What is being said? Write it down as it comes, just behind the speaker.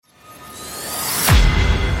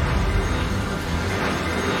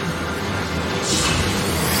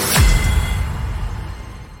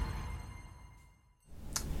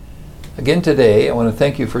Again today, I want to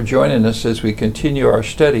thank you for joining us as we continue our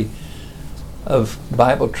study of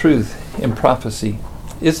Bible truth in prophecy.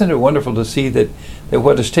 Isn't it wonderful to see that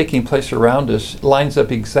what is taking place around us lines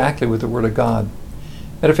up exactly with the Word of God?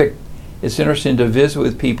 Matter of fact, it's interesting to visit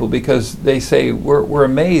with people because they say, we're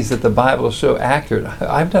amazed that the Bible is so accurate.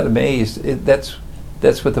 I'm not amazed. That's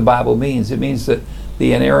what the Bible means. It means that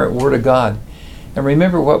the inerrant Word of God. And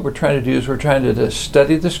remember, what we're trying to do is we're trying to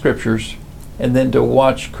study the Scriptures and then to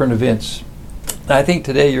watch current events. And I think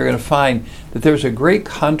today you're going to find that there's a great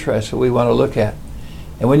contrast that we want to look at.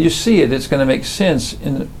 And when you see it, it's going to make sense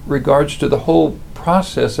in regards to the whole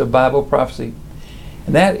process of Bible prophecy.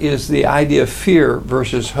 And that is the idea of fear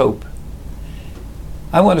versus hope.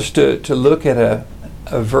 I want us to look at a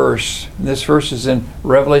verse. And this verse is in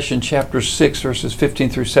Revelation chapter 6, verses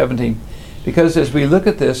 15 through 17. Because as we look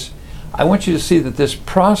at this, I want you to see that this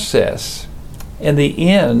process and the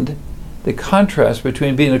end, the contrast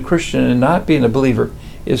between being a Christian and not being a believer,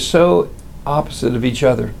 is so opposite of each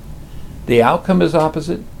other. The outcome is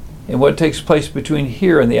opposite, and what takes place between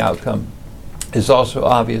here and the outcome is also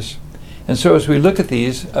obvious. And so as we look at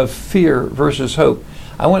these of fear versus hope,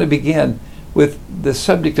 I want to begin with the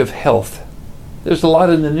subject of health. There's a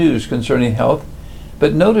lot in the news concerning health,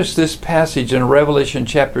 but notice this passage in Revelation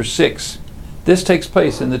chapter 6. This takes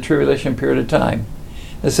place in the tribulation period of time.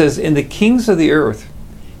 It says, "And the kings of the earth,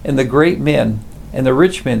 and the great men, and the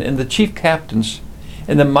rich men, and the chief captains,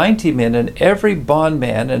 and the mighty men, and every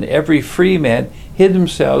bondman, and every free man hid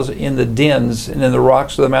themselves in the dens and in the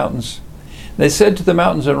rocks of the mountains. And they said to the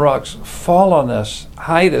mountains and rocks, Fall on us,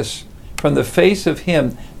 hide us from the face of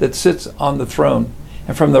him that sits on the throne,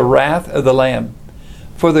 and from the wrath of the Lamb.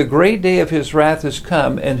 For the great day of his wrath is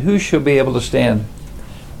come, and who shall be able to stand?"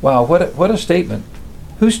 Wow, what a statement.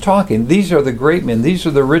 Who's talking? These are the great men. These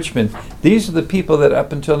are the rich men. These are the people that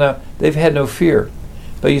up until now, they've had no fear.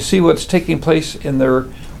 But you see what's taking place in their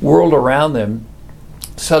world around them,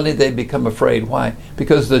 suddenly they become afraid. Why?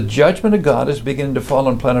 Because the judgment of God is beginning to fall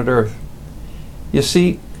on planet Earth. You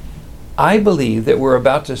see, I believe that we're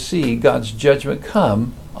about to see God's judgment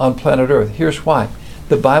come on planet Earth. Here's why.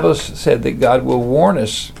 The Bible said that God will warn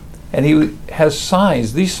us, and He has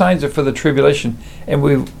signs. These signs are for the tribulation, and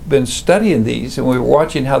we've been studying these, and we're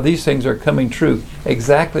watching how these things are coming true,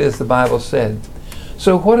 exactly as the Bible said.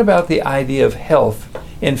 So what about the idea of health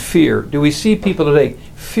and fear? Do we see people today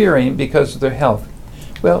fearing because of their health?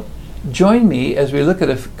 Well, join me as we look at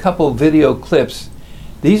a couple video clips.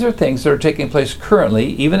 These are things that are taking place currently,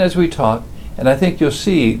 even as we talk, and I think you'll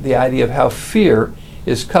see the idea of how fear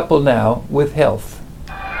is coupled now with health.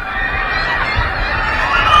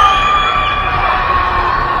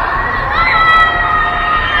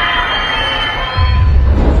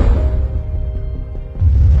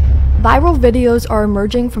 Viral videos are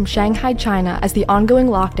emerging from Shanghai, China, as the ongoing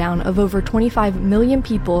lockdown of over 25 million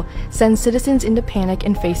people sends citizens into panic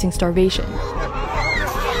and facing starvation.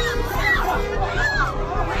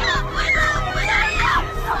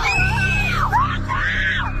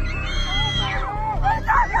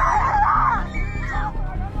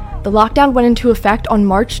 The lockdown went into effect on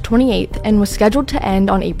March 28th and was scheduled to end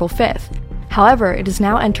on April 5th. However, it is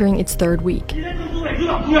now entering its third week.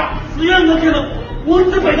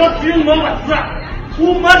 Most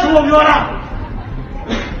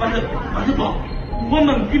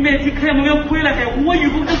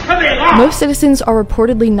citizens are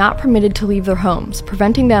reportedly not permitted to leave their homes,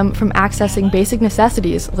 preventing them from accessing basic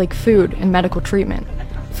necessities like food and medical treatment.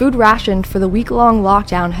 Food rationed for the week-long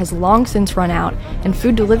lockdown has long since run out, and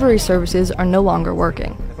food delivery services are no longer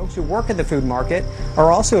working. Folks who work at the food market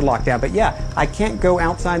are also locked down, but yeah, I can't go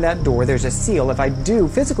outside that door. There's a seal. If I do,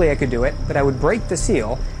 physically I could do it, but I would break the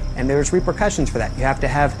seal, and there's repercussions for that. You have to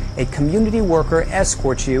have a community worker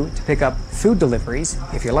escort you to pick up food deliveries,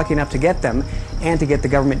 if you're lucky enough to get them, and to get the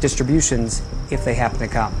government distributions if they happen to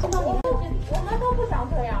come.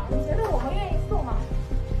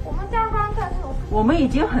 我们已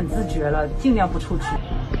经很自觉了，尽量不出去。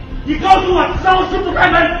你告诉我，超市不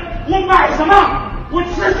开门，我买什么？我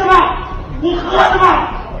吃什么？我喝什么？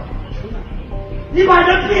你把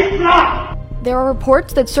人逼死了！ There are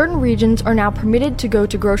reports that certain regions are now permitted to go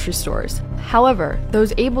to grocery stores. However,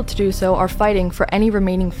 those able to do so are fighting for any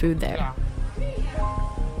remaining food there.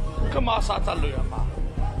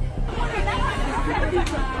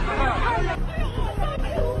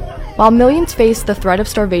 While millions face the threat of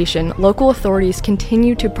starvation, local authorities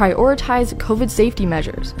continue to prioritize COVID safety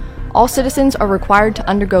measures. All citizens are required to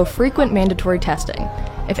undergo frequent mandatory testing.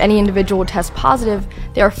 If any individual tests positive,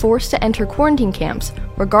 they are forced to enter quarantine camps,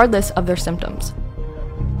 regardless of their symptoms.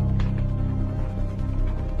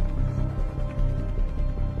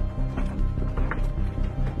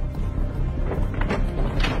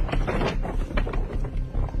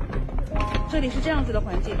 这里是这样子的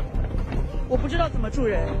环境，我不知道怎么住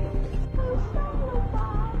人。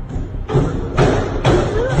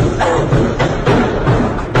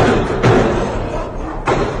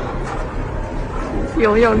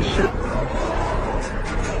游泳池。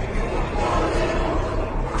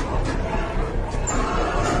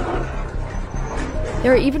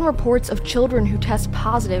There are even reports of children who test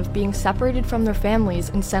positive being separated from their families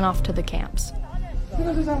and sent off to the camps. There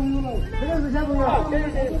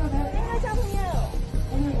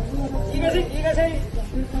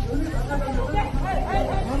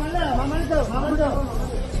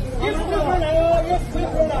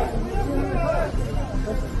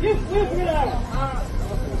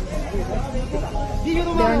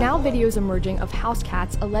are now videos emerging of house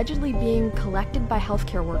cats allegedly being collected by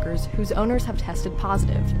healthcare workers whose owners have tested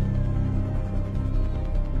positive.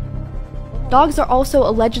 Dogs are also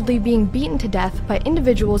allegedly being beaten to death by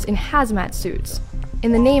individuals in hazmat suits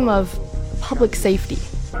in the name of public safety.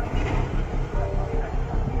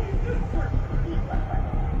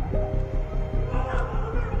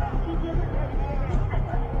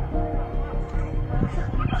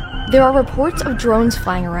 There are reports of drones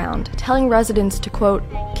flying around, telling residents to, quote,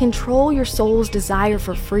 control your soul's desire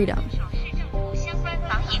for freedom.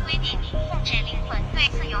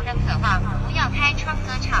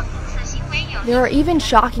 There are even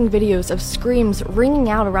shocking videos of screams ringing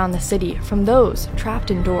out around the city from those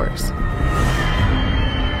trapped indoors.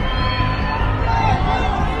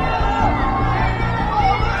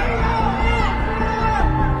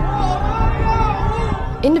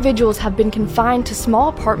 Individuals have been confined to small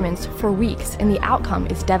apartments for weeks, and the outcome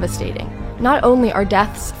is devastating. Not only are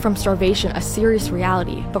deaths from starvation a serious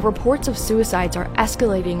reality, but reports of suicides are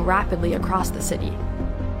escalating rapidly across the city.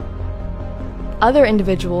 Other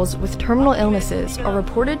individuals with terminal illnesses are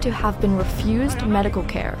reported to have been refused medical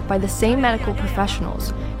care by the same medical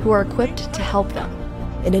professionals who are equipped to help them.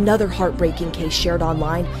 In another heartbreaking case shared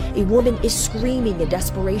online, a woman is screaming in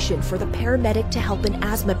desperation for the paramedic to help an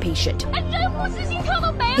asthma patient.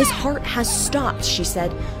 His heart has stopped, she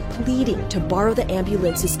said, pleading to borrow the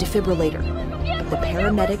ambulance's defibrillator. But the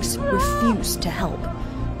paramedics refused to help.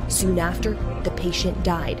 Soon after, the patient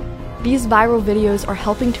died. These viral videos are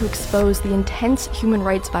helping to expose the intense human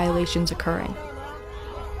rights violations occurring.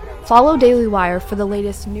 Follow Daily Wire for the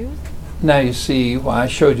latest news. Now you see why I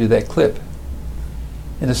showed you that clip.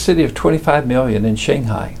 In a city of 25 million in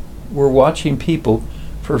Shanghai, we're watching people,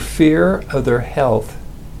 for fear of their health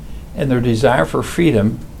and their desire for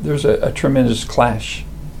freedom, there's a tremendous clash.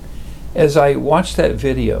 As I watch that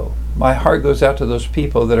video, my heart goes out to those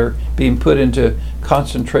people that are being put into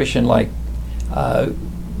concentration-like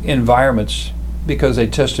environments because they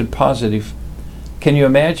tested positive. Can you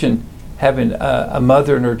imagine having a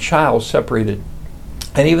mother and her child separated?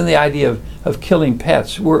 And even the idea of killing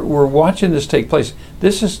pets. We're watching this take place.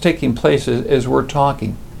 This is taking place as we're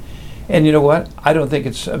talking. And you know what? I don't think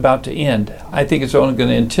it's about to end. I think it's only going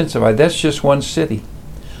to intensify. That's just one city.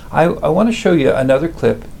 I want to show you another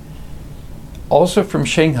clip, also from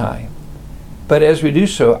Shanghai. But as we do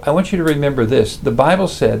so, I want you to remember this. The Bible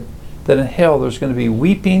said that in hell there's going to be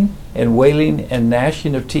weeping and wailing and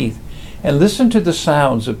gnashing of teeth. And listen to the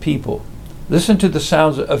sounds of people. Listen to the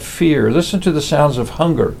sounds of fear. Listen to the sounds of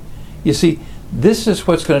hunger. You see, this is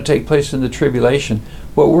what's going to take place in the tribulation.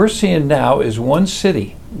 What we're seeing now is one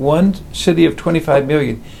city of 25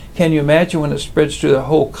 million. Can you imagine when it spreads to the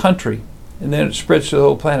whole country and then it spreads to the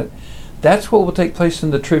whole planet? That's what will take place in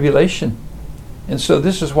the tribulation. And so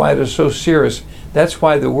this is why it is so serious. That's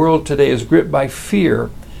why the world today is gripped by fear.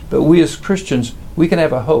 But we as Christians, we can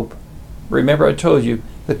have a hope. Remember I told you,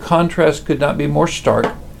 the contrast could not be more stark.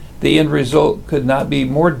 The end result could not be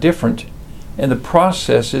more different, and the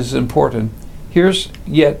process is important. Here's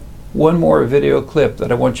yet one more video clip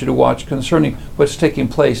that I want you to watch concerning what's taking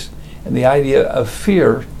place and the idea of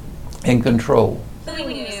fear and control.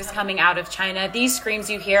 News coming out of China. These screams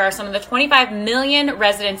you hear are some of the 25 million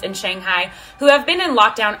residents in Shanghai who have been in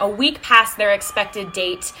lockdown a week past their expected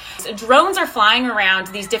date. Drones are flying around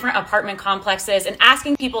these different apartment complexes and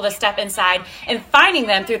asking people to step inside and finding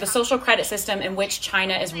them through the social credit system in which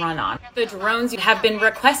China is run on. The drones have been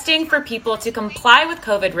requesting for people to comply with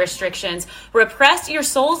COVID restrictions, repress your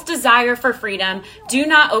soul's desire for freedom, do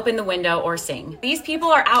not open the window or sing. These people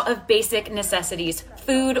are out of basic necessities,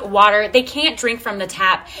 food, water. They can't drink from the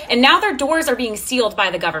tap. And now their doors are being sealed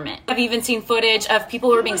by the government. I've even seen footage of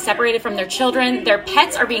people who are being separated from their children. Their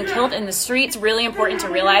pets are being killed in the streets. Really important to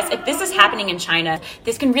realize, if this is happening in China,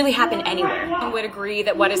 this can really happen anywhere. I would agree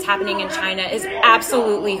that what is happening in China is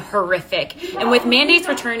absolutely horrific. And with mandates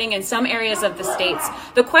returning in some areas of the states,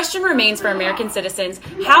 the question remains for American citizens,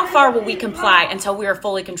 how far will we comply until we are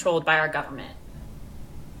fully controlled by our government?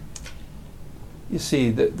 You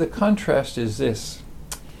see, the contrast is this.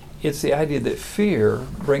 It's the idea that fear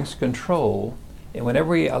brings control, and whenever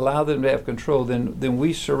we allow them to have control, then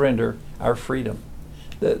we surrender our freedom.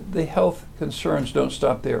 The health concerns don't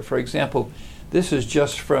stop there. For example, this is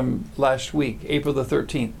just from last week, April the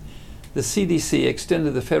 13th. The CDC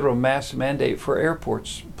extended the federal mask mandate for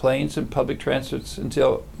airports, planes, and public transits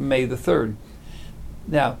until May the 3rd.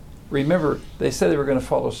 Now, remember, they said they were going to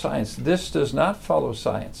follow science. This does not follow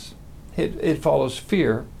science. It follows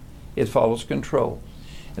fear. It follows control.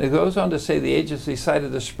 And it goes on to say the agency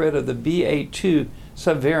cited the spread of the BA.2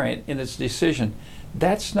 subvariant in its decision.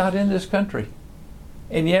 That's not in this country.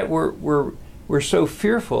 And yet we're so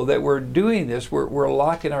fearful that we're doing this, we're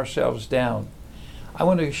locking ourselves down. I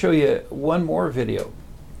want to show you one more video.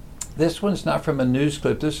 This one's not from a news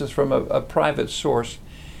clip. This is from a private source.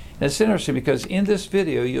 And it's interesting because in this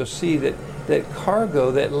video you'll see that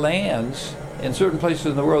cargo that lands in certain places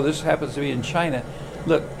in the world, this happens to be in China,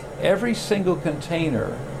 look, every single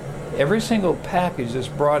container, every single package that's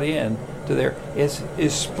brought in to there is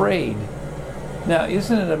sprayed. Now,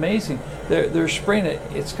 isn't it amazing? They're spraying it.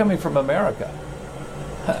 It's coming from America.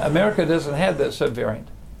 America doesn't have that subvariant,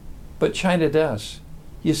 but China does.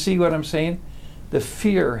 You see what I'm saying? The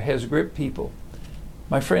fear has gripped people.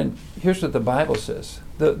 My friend, here's what the Bible says.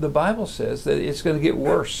 The Bible says that it's going to get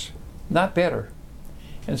worse, not better.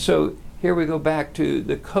 And so here we go back to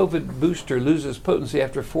the COVID booster loses potency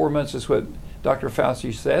after 4 months, is what Dr.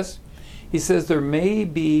 Fauci says. He says there may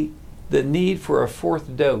be the need for a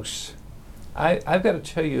fourth dose. I've got to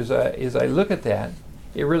tell you, as I look at that,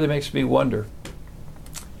 it really makes me wonder.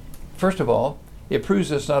 First of all, it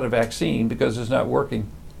proves it's not a vaccine because it's not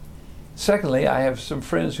working. Secondly, I have some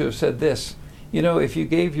friends who have said this. You know, if you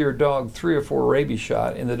gave your dog 3 or 4 rabies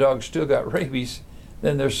shots and the dog still got rabies,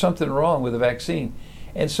 then there's something wrong with the vaccine.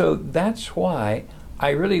 And so that's why I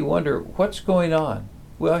really wonder what's going on.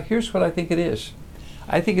 Well, here's what I think it is.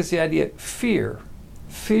 I think it's the idea of fear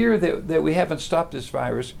that we haven't stopped this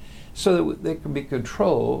virus so that there can be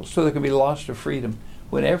control, so there can be loss of freedom.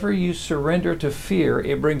 Whenever you surrender to fear,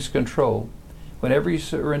 it brings control. Whenever you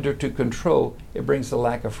surrender to control, it brings the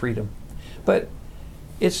lack of freedom. But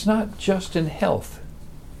it's not just in health.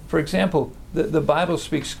 For example, the Bible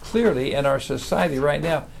speaks clearly, and our society right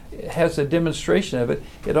now has a demonstration of it.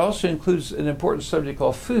 It also includes an important subject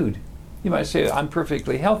called food. You might say, I'm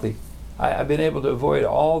perfectly healthy. I've been able to avoid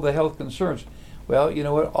all the health concerns. Well, you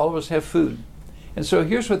know what? All of us have food. And so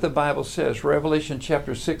here's what the Bible says, Revelation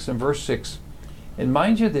chapter 6 and verse 6. And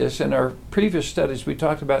mind you this, in our previous studies we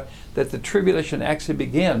talked about that the tribulation actually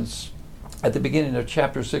begins at the beginning of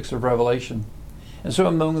chapter 6 of Revelation. And so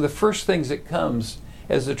among the first things that comes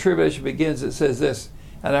as the tribulation begins, it says this,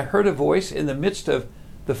 and I heard a voice in the midst of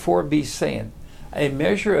the 4 beasts saying, a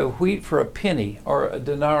measure of wheat for a penny, or a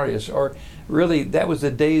denarius, or really that was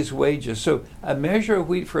a day's wages. So a measure of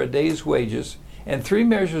wheat for a day's wages, and 3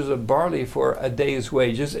 measures of barley for a day's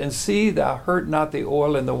wages, and see thou hurt not the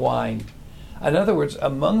oil and the wine. In other words,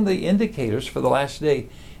 among the indicators for the last day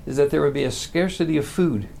is that there would be a scarcity of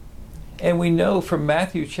food. And we know from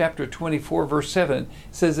Matthew chapter 24, verse 7, it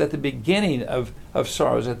says at the beginning of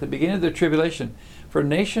sorrows, at the beginning of the tribulation, for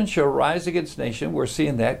nation shall rise against nation, we're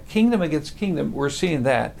seeing that. Kingdom against kingdom, we're seeing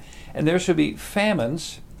that. And there shall be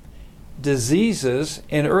famines, diseases,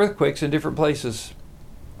 and earthquakes in different places.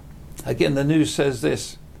 Again, the news says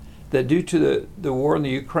this, that due to the war in the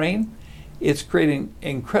Ukraine, it's creating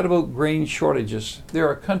incredible grain shortages. There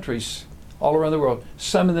are countries all around the world,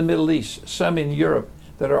 some in the Middle East, some in Europe,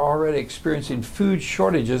 that are already experiencing food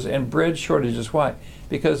shortages and bread shortages. Why?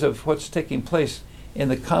 Because of what's taking place in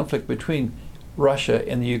the conflict between Russia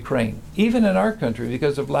and the Ukraine. Even in our country,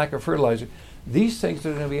 because of lack of fertilizer, these things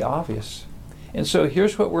are going to be obvious. And so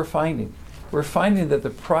here's what we're finding. We're finding that the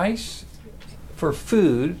price for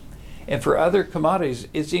food and for other commodities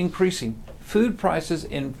is increasing. Food prices,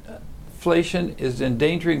 inflation is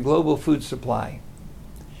endangering global food supply.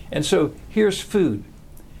 And so here's food.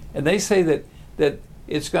 And they say that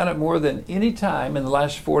it's gone up more than any time in the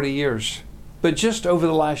last 40 years. But just over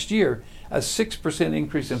the last year, a 6%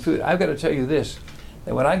 increase in food. I've got to tell you this,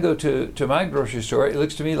 that when I go to my grocery store, it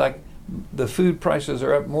looks to me like the food prices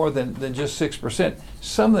are up more than just 6%.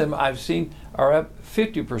 Some of them I've seen are up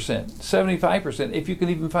 50%, 75%, if you can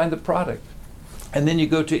even find the product. And then you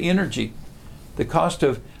go to energy. The cost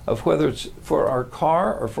of whether it's for our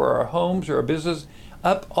car or for our homes or our business,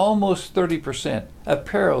 up almost 30%.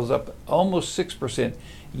 Apparel's up almost 6%.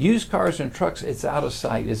 Used cars and trucks, it's out of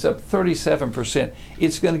sight. It's up 37%.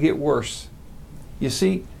 It's going to get worse. You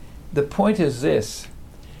see, the point is this.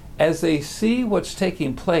 As they see what's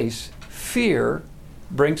taking place, fear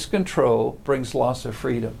brings control, brings loss of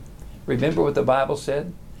freedom. Remember what the Bible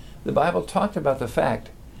said? The Bible talked about the fact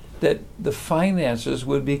that the finances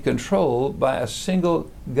would be controlled by a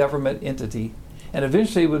single government entity, and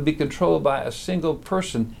eventually would be controlled by a single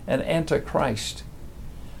person, an antichrist.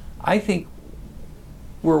 I think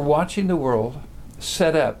we're watching the world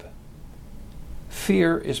set up.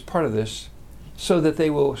 Fear is part of this, so that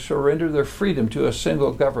they will surrender their freedom to a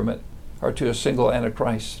single government or to a single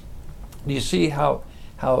antichrist. Do you see how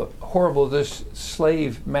horrible this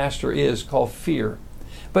slave master is, called fear?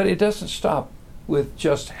 But it doesn't stop with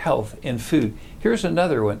just health and food. Here's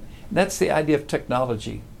another one. That's the idea of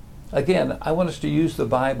technology. Again, I want us to use the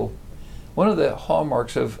Bible. One of the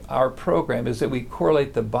hallmarks of our program is that we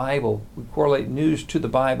correlate the Bible, we correlate news to the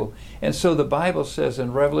Bible. And so the Bible says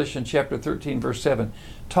in Revelation chapter 13, verse 7,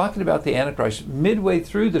 talking about the Antichrist midway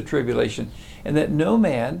through the tribulation, and that no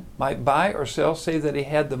man might buy or sell save that he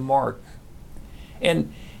had the mark.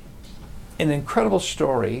 And an incredible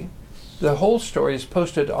story. The whole story is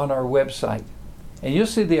posted on our website. And you'll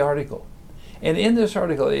see the article. And in this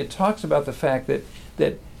article, it talks about the fact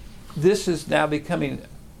that this is now gaining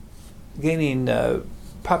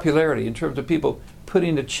popularity in terms of people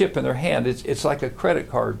putting a chip in their hand. It's like a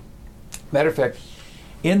credit card. Matter of fact,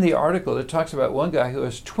 in the article, it talks about one guy who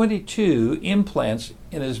has 22 implants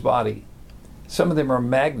in his body. Some of them are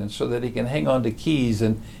magnets so that he can hang on to keys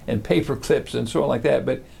and paper clips and so on like that,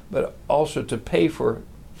 but also to pay for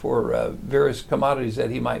various commodities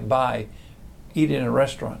that he might buy, eat in a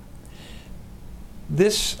restaurant.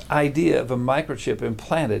 This idea of a microchip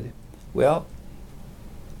implanted, well,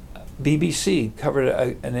 BBC covered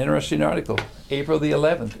an interesting article, April the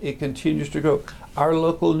 11th. It continues to grow. Our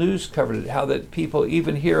local news covered it, how that people,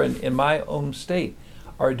 even here in my own state,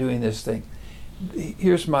 are doing this thing.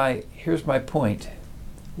 Here's my point.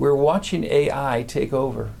 We're watching AI take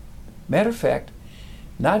over. Matter of fact,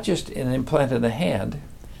 not just an implant in the hand,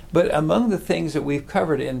 but among the things that we've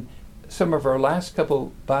covered in some of our last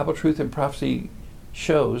couple Bible Truth and Prophecy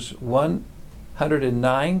shows,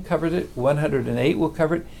 109 covered it, 108 will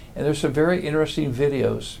cover it, and there's some very interesting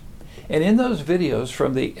videos. And in those videos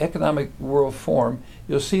from the Economic World Forum,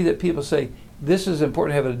 you'll see that people say this is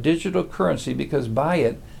important to have a digital currency because by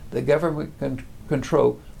it, the government can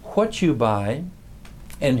control what you buy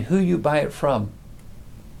and who you buy it from.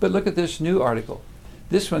 But look at this new article.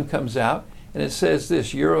 This one comes out and it says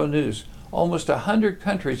this, Euronews, almost 100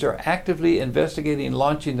 countries are actively investigating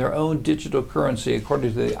launching their own digital currency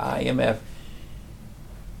according to the IMF,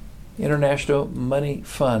 International Money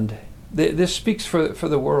Fund. This speaks for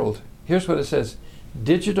the world. Here's what it says.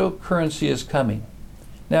 Digital currency is coming.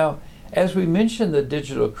 Now, as we mention the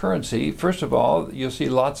digital currency, first of all, you'll see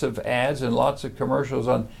lots of ads and lots of commercials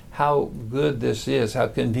on how good this is, how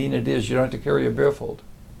convenient it is. You don't have to carry a billfold.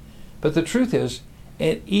 But the truth is,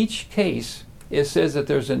 in each case, it says that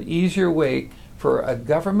there's an easier way for a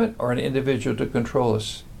government or an individual to control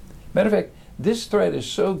us. Matter of fact, this threat is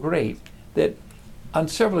so great that on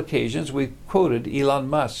several occasions we've quoted Elon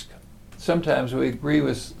Musk. Sometimes we agree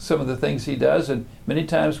with some of the things he does, and many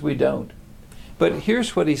times we don't. But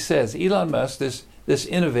here's what he says. Elon Musk, this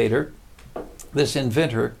innovator, this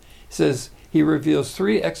inventor, says he reveals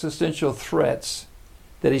 3 existential threats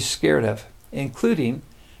that he's scared of, including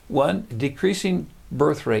 1, decreasing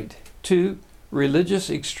birth rate, 2, religious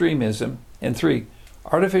extremism, and 3,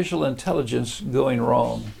 artificial intelligence going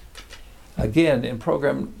wrong. Again, in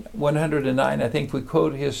program 109, I think we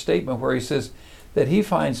quote his statement where he says that he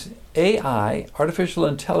finds AI, artificial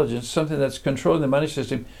intelligence, something that's controlling the money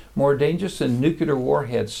system, more dangerous than nuclear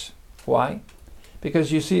warheads. Why?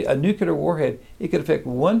 Because you see, a nuclear warhead, it could affect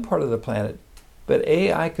one part of the planet, but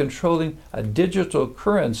AI controlling a digital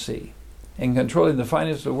currency and controlling the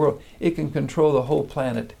finances of the world, it can control the whole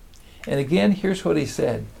planet. And again, here's what he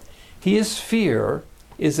said. His fear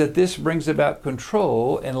is that this brings about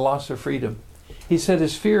control and loss of freedom. He said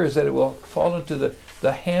his fear is that it will fall into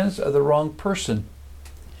the hands of the wrong person.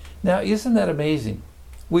 Now, isn't that amazing?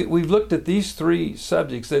 We've looked at these 3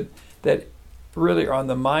 subjects that really are on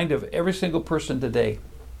the mind of every single person today.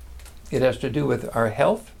 It has to do with our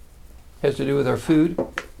health, has to do with our food,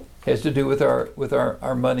 has to do with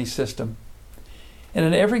our money system. And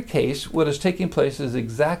in every case, what is taking place is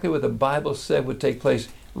exactly what the Bible said would take place,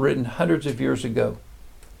 written hundreds of years ago.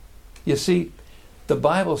 You see, The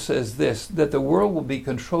Bible says this, that the world will be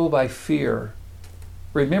controlled by fear.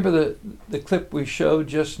 Remember the clip we showed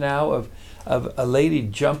just now of a lady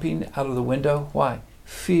jumping out of the window? Why?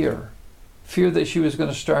 Fear. Fear that she was going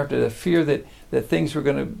to starve to death. Fear that things were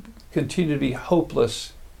going to continue to be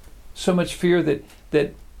hopeless. So much fear that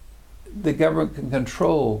the government can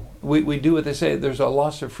control. We do what they say. There's a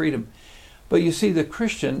loss of freedom. But you see, the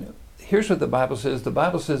Christian, here's what the Bible says. The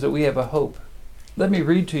Bible says that we have a hope. Let me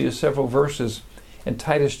read to you several verses in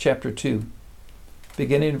Titus chapter 2,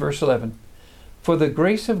 beginning in verse 11. For the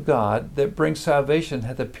grace of God that brings salvation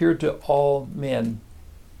hath appeared to all men.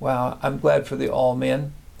 Wow, I'm glad for the all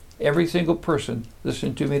men. Every single person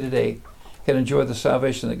listening to me today can enjoy the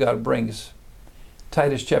salvation that God brings.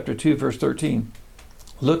 Titus chapter 2, verse 13.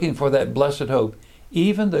 Looking for that blessed hope,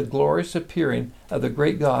 even the glorious appearing of the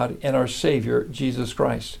great God and our Savior, Jesus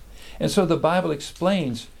Christ. And so the Bible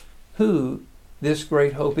explains who this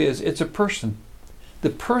great hope is. It's a person. The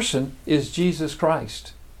person is Jesus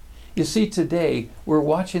Christ. You see, today we're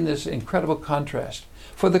watching this incredible contrast.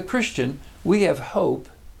 For the Christian, we have hope,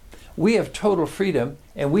 we have total freedom,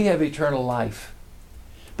 and we have eternal life.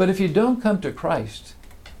 But if you don't come to Christ,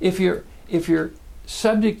 if you're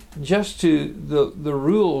subject just to the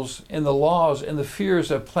rules and the laws and the fears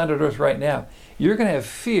of planet Earth right now, you're going to have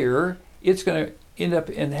fear. It's going to end up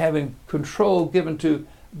in having control given to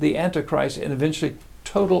the Antichrist and eventually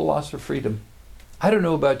total loss of freedom. I don't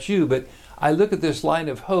know about you, but I look at this line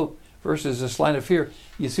of hope versus this line of fear.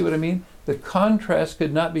 You see what I mean? The contrast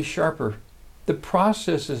could not be sharper. The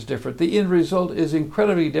process is different. The end result is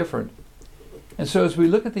incredibly different. And so as we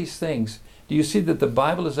look at these things, do you see that the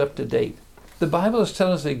Bible is up to date? The Bible is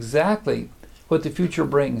telling us exactly what the future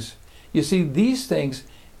brings. You see, these things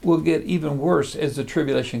will get even worse as the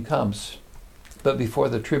tribulation comes. But before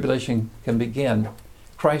the tribulation can begin,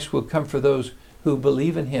 Christ will come for those who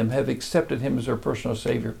believe in Him, have accepted Him as their personal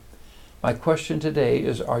Savior. My question today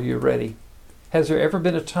is, are you ready? Has there ever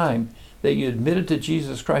been a time that you admitted to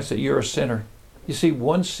Jesus Christ that you're a sinner? You see,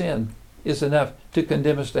 one sin is enough to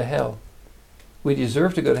condemn us to hell. We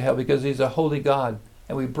deserve to go to hell because He's a holy God,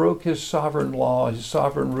 and we broke His sovereign law, His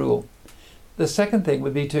sovereign rule. The second thing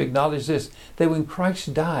would be to acknowledge this, that when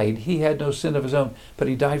Christ died, He had no sin of His own, but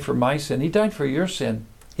He died for my sin. He died for your sin.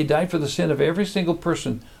 He died for the sin of every single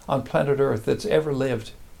person on planet Earth that's ever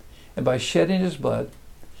lived. And by shedding His blood,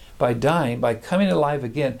 by dying, by coming alive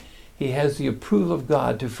again, He has the approval of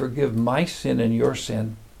God to forgive my sin and your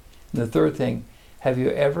sin. And the third thing, have you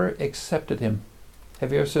ever accepted Him?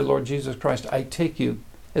 Have you ever said, Lord Jesus Christ, I take you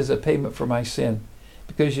as a payment for my sin?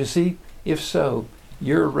 Because you see, if so,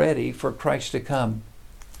 you're ready for Christ to come.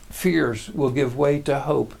 Fears will give way to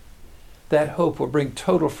hope. That hope will bring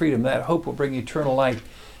total freedom. That hope will bring eternal life.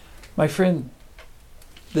 My friend,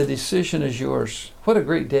 the decision is yours. What a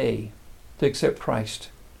great day to accept Christ.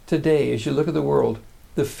 Today, as you look at the world,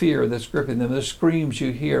 the fear that's gripping them, the screams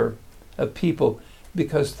you hear of people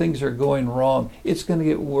because things are going wrong, it's going to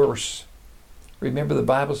get worse. Remember, the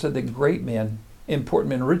Bible said that great men, important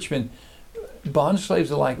men, rich men, bond slaves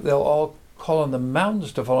alike, they'll all call on the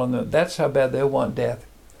mountains to fall on them. That's how bad they'll want death.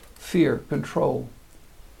 Fear, control.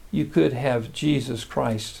 You could have Jesus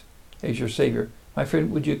Christ as your Savior. My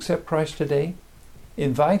friend, would you accept Christ today?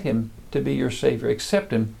 Invite Him to be your Savior.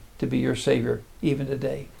 Accept Him to be your Savior even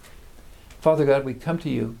today. Father God, we come to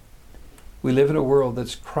You. We live in a world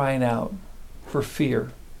that's crying out for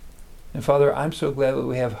fear. And Father, I'm so glad that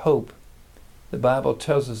we have hope. The Bible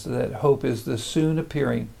tells us that hope is the soon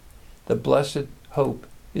appearing. The blessed hope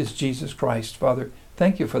is Jesus Christ. Father,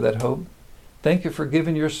 thank You for that hope. Thank You for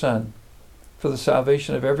giving Your Son for the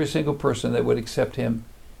salvation of every single person that would accept Him.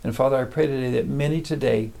 And Father, I pray today that many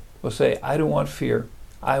today will say, I don't want fear.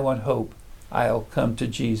 I want hope. I'll come to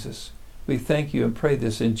Jesus. We thank You and pray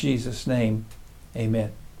this in Jesus' name.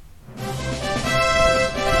 Amen.